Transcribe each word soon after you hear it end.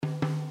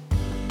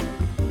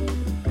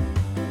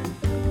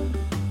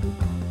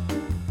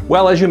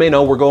Well, as you may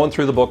know, we're going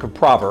through the book of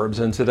Proverbs,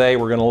 and today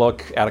we're going to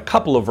look at a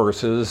couple of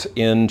verses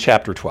in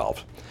chapter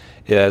 12.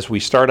 As we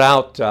start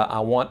out, I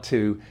want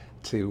to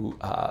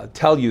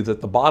tell you that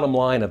the bottom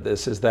line of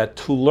this is that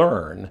to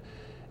learn,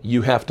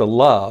 you have to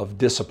love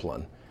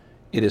discipline.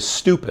 It is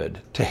stupid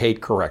to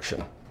hate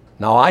correction.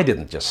 Now, I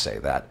didn't just say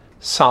that.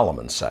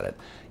 Solomon said it.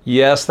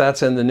 Yes,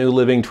 that's in the New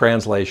Living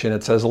Translation.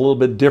 It says a little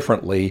bit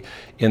differently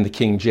in the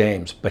King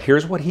James. But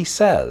here's what he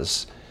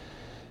says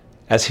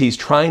as he's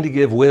trying to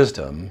give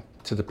wisdom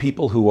to the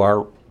people who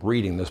are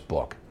reading this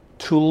book.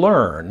 To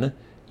learn,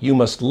 you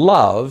must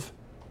love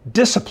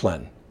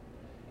discipline.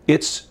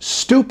 It's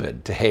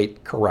stupid to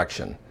hate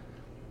correction.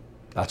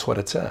 That's what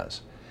it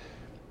says.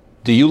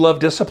 Do you love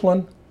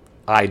discipline?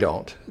 I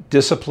don't.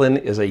 Discipline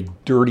is a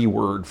dirty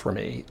word for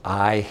me.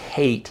 I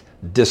hate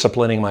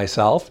disciplining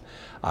myself.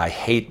 I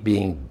hate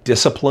being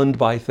disciplined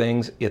by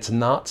things. It's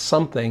not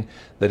something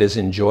that is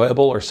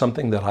enjoyable or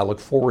something that I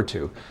look forward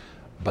to.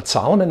 But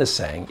Solomon is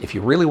saying, if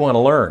you really want to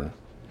learn,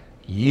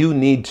 you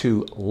need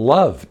to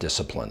love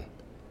discipline.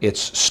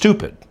 It's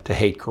stupid to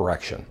hate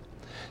correction.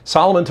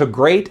 Solomon took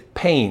great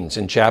pains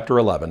in chapter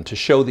 11 to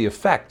show the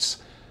effects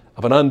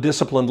of an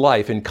undisciplined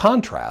life in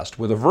contrast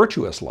with a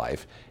virtuous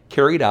life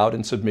carried out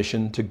in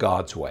submission to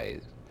God's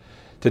ways.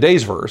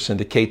 Today's verse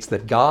indicates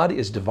that God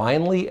is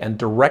divinely and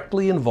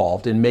directly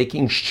involved in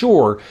making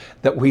sure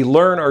that we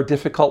learn our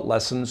difficult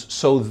lessons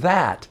so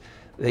that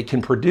they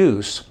can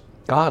produce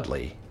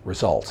godly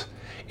results.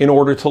 In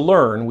order to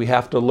learn, we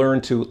have to learn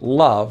to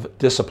love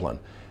discipline.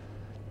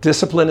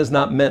 Discipline is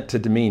not meant to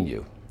demean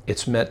you.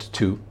 It's meant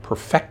to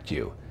perfect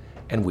you,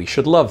 and we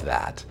should love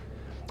that.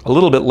 A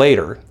little bit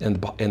later in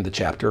the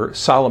chapter,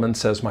 Solomon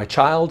says, "My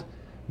child,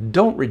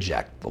 don't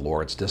reject the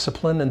Lord's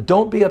discipline, and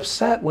don't be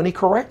upset when he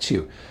corrects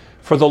you.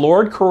 For the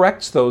Lord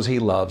corrects those he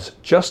loves,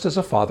 just as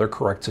a father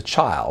corrects a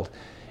child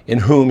in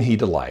whom he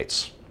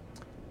delights."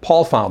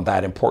 Paul found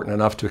that important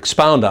enough to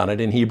expound on it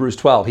in Hebrews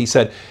 12. He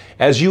said,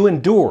 "As you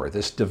endure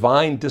this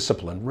divine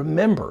discipline,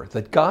 remember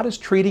that God is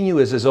treating you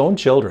as his own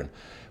children.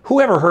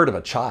 Who ever heard of a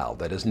child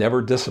that is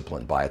never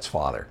disciplined by its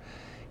father?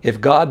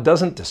 If God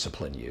doesn't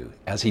discipline you,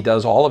 as he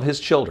does all of his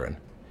children,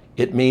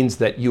 it means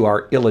that you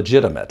are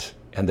illegitimate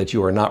and that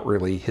you are not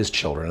really his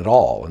children at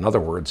all. In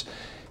other words,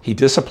 he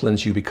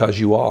disciplines you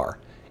because you are.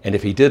 And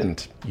if he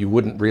didn't, you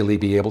wouldn't really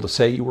be able to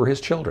say you were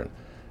his children."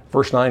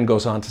 Verse 9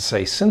 goes on to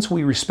say, "Since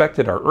we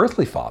respected our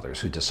earthly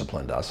fathers who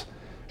disciplined us,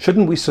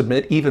 shouldn't we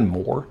submit even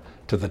more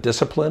to the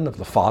discipline of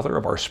the Father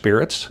of our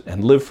spirits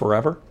and live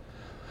forever?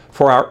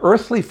 For our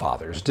earthly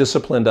fathers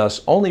disciplined us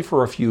only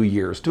for a few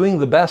years, doing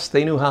the best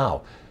they knew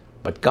how.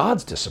 But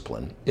God's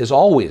discipline is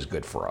always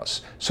good for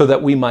us, so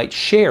that we might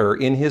share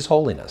in his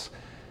holiness.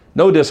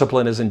 No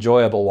discipline is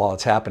enjoyable while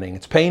it's happening.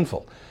 It's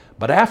painful.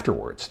 But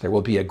afterwards, there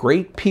will be a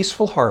great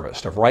peaceful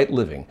harvest of right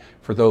living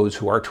for those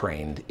who are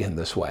trained in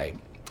this way."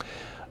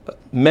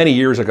 Many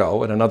years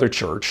ago at another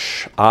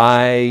church,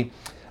 I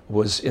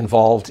was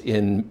involved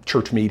in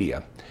church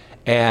media.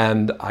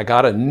 And I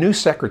got a new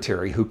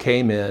secretary who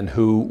came in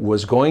who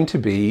was going to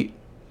be,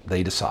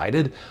 they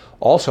decided,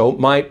 also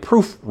my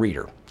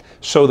proofreader.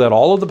 So that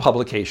all of the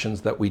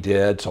publications that we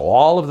did, so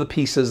all of the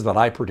pieces that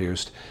I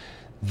produced,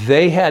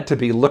 they had to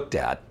be looked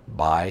at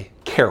by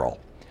Carol.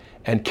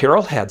 And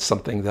Carol had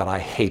something that I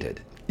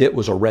hated. It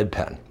was a red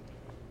pen.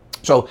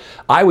 So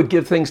I would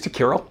give things to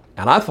Carol,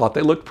 and I thought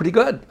they looked pretty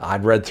good.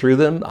 I'd read through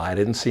them. I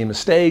didn't see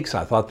mistakes.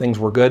 I thought things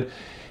were good.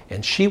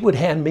 And she would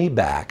hand me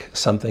back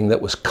something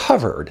that was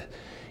covered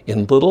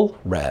in little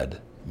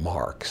red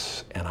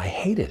marks. And I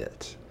hated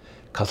it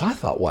because I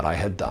thought what I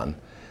had done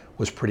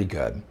was pretty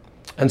good.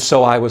 And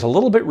so I was a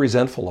little bit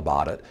resentful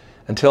about it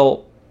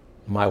until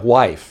my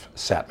wife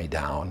sat me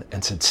down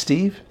and said,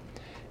 "Steve,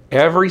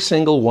 every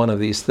single one of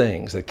these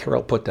things that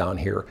Carol put down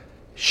here,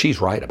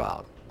 she's right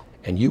about,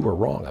 and you were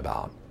wrong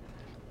about.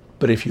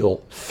 But if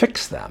you'll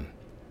fix them,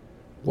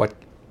 what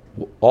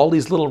all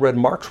these little red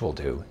marks will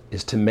do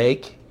is to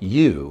make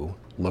you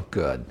look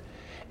good."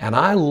 And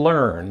I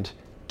learned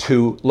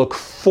to look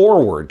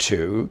forward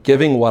to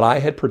giving what I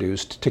had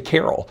produced to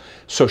Carol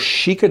so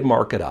she could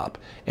mark it up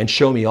and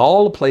show me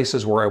all the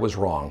places where I was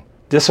wrong,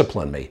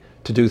 discipline me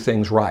to do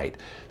things right,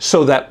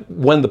 so that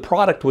when the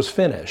product was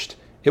finished,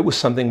 it was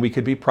something we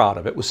could be proud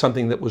of. It was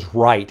something that was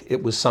right.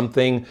 It was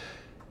something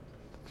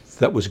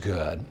that was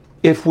good.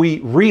 If we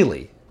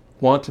really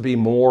want to be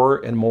more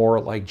and more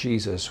like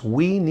Jesus,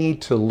 we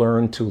need to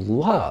learn to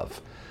love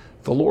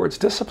the Lord's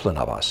discipline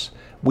of us.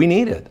 We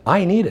need it.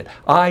 I need it.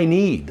 I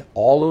need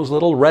all those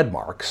little red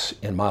marks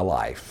in my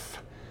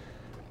life.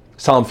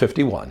 Psalm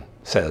 51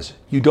 says,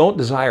 "You don't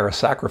desire a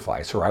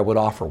sacrifice, or I would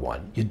offer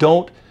one. You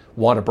don't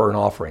want a burnt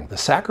offering. The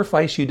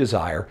sacrifice you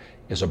desire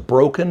is a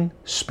broken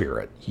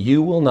spirit.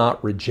 You will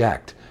not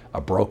reject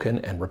a broken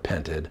and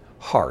repented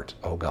heart,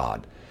 O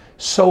God."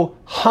 So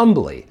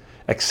humbly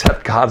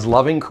accept God's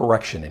loving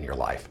correction in your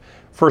life.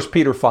 1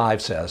 Peter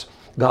 5 says,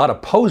 "God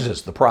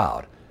opposes the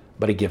proud,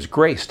 but he gives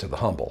grace to the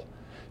humble."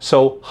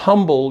 So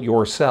humble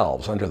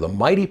yourselves under the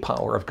mighty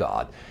power of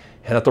God,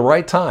 and at the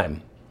right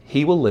time,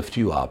 he will lift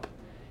you up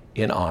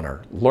in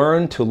honor.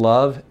 Learn to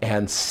love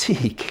and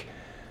seek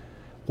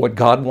what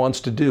God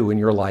wants to do in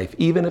your life,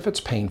 even if it's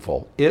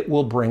painful, it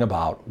will bring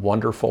about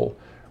wonderful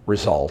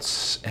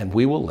results, and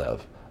we will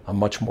live a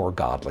much more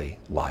godly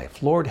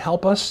life. Lord,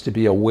 help us to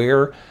be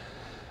aware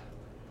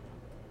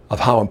of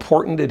how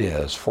important it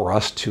is for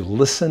us to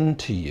listen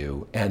to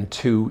you and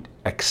to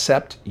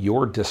accept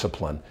your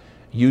discipline.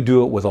 You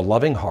do it with a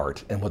loving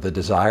heart and with a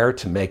desire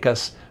to make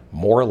us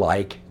more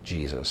like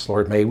Jesus.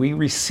 Lord, may we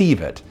receive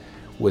it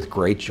with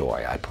great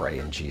joy, I pray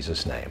in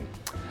Jesus' name.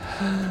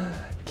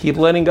 Keep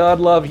letting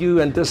God love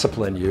you and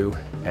discipline you,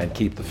 and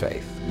keep the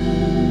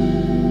faith.